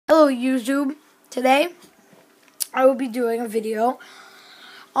Hello YouTube. Today I will be doing a video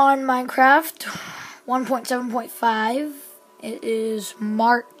on Minecraft 1.7.5. It is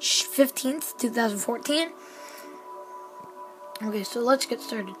March 15th, 2014. Okay, so let's get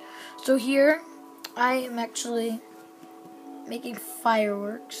started. So here I am actually making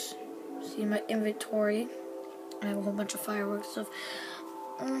fireworks. See my inventory. I have a whole bunch of fireworks stuff.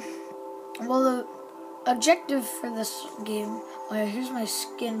 Well, the objective for this game. Oh yeah, here's my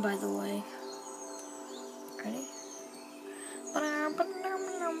skin, by the way. Ready?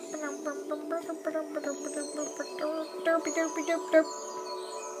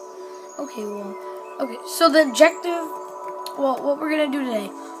 Okay, so the objective, what we're gonna do today,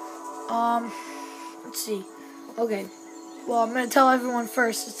 let's see. Okay, well, I'm gonna tell everyone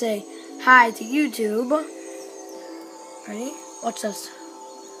first to say hi to YouTube. Ready? Watch this.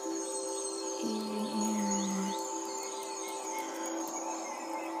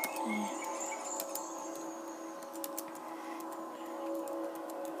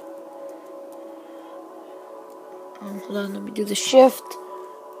 Hold on, let me do the shift.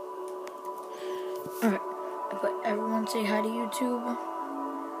 Alright, but everyone say hi to YouTube.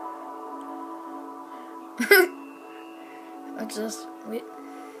 What's this? Wait.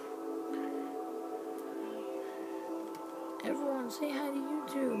 Everyone say hi to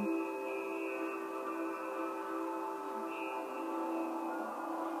YouTube.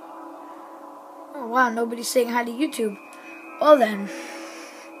 Oh wow, nobody's saying hi to YouTube. Well then.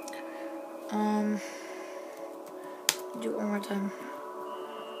 Do it one more time.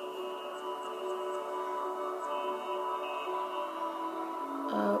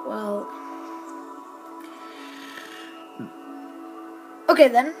 Well. Okay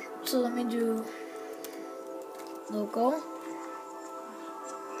then. So let me do local.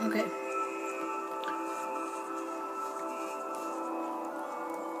 Okay.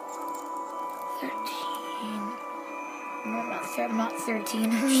 No, I'm not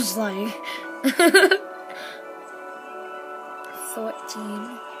 13. I'm just like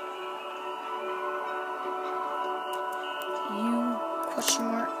 14. Question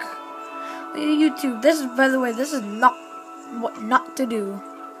mark. YouTube. This is, by the way, this is not what not to do.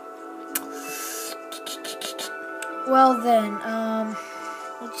 Well then,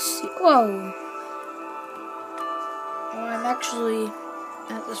 let's see. Whoa. Well, I'm actually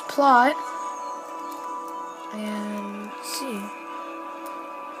at this plot, and let's see.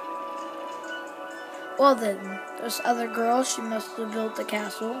 Well then, this other girl, she must have built the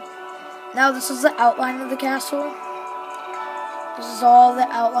castle. Now this is the outline of the castle. This is all the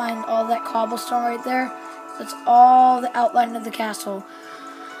outline, all that cobblestone right there. That's all the outline of the castle.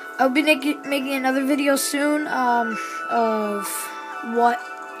 I'll be making another video soon of what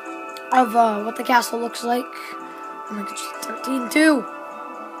the castle looks like. Oh my gosh, 13 too.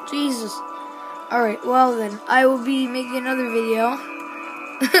 Jesus. All right. Well then, I will be making another video.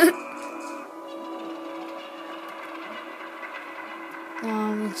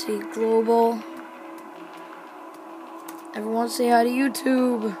 Let's see, global. Everyone say hi to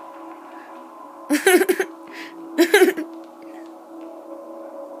YouTube.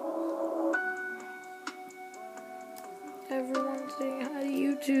 Everyone say hi to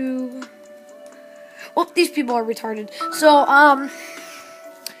YouTube. Well, these people are retarded. So, I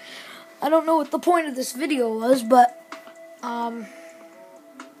don't know what the point of this video was, but, I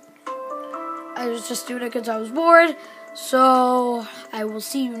was just doing it because I was bored. So, I will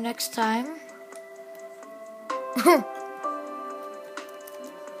see you next time.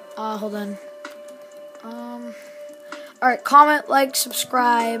 Hold on. Alright, comment, like,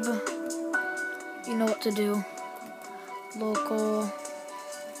 subscribe. You know what to do. Local.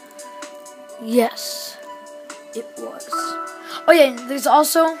 Yes. It was. Oh yeah, there's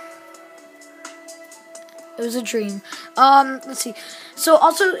also... It was a dream. Let's see. So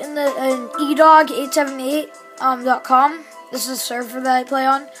also in the edog878.com, this is a server that I play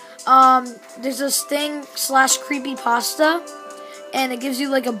on. There's this thing /creepypasta, and it gives you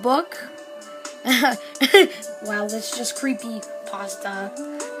like a book. Wow, that's just creepy pasta.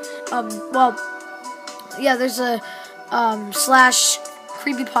 Well, yeah, there's a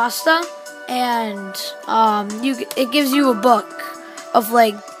 /creepypasta, and it gives you a book of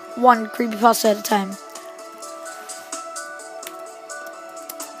like one creepypasta at a time.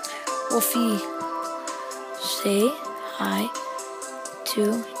 Wolfie, say hi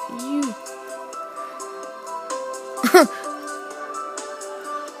to you.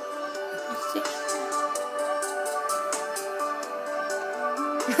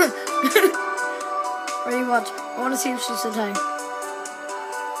 Ready, watch. I want to see if she said hi.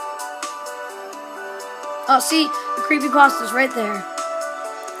 Oh, see? The creepypasta's right there.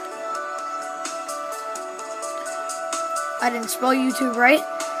 I didn't spell YouTube right.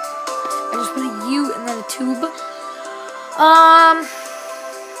 I just put a U and then a tube.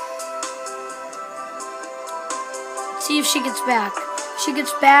 See if she gets back. If she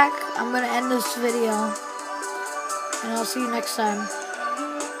gets back, I'm gonna end this video. And I'll see you next time.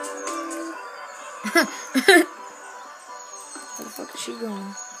 Where the fuck is she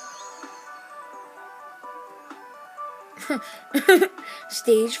going?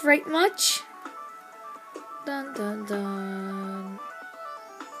 Stage fright much? Dun dun dun.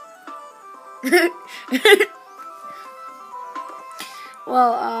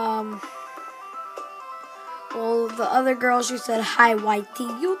 Well, the other girl, she said, hi, YT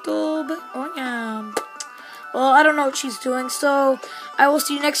YouTube. Oh, yeah. Well, I don't know what she's doing, so I will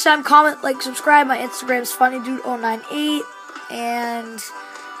see you next time. Comment, like, subscribe. My Instagram's funnydude098. And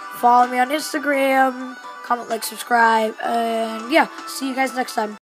follow me on Instagram. Comment, like, subscribe. And, yeah, see you guys next time.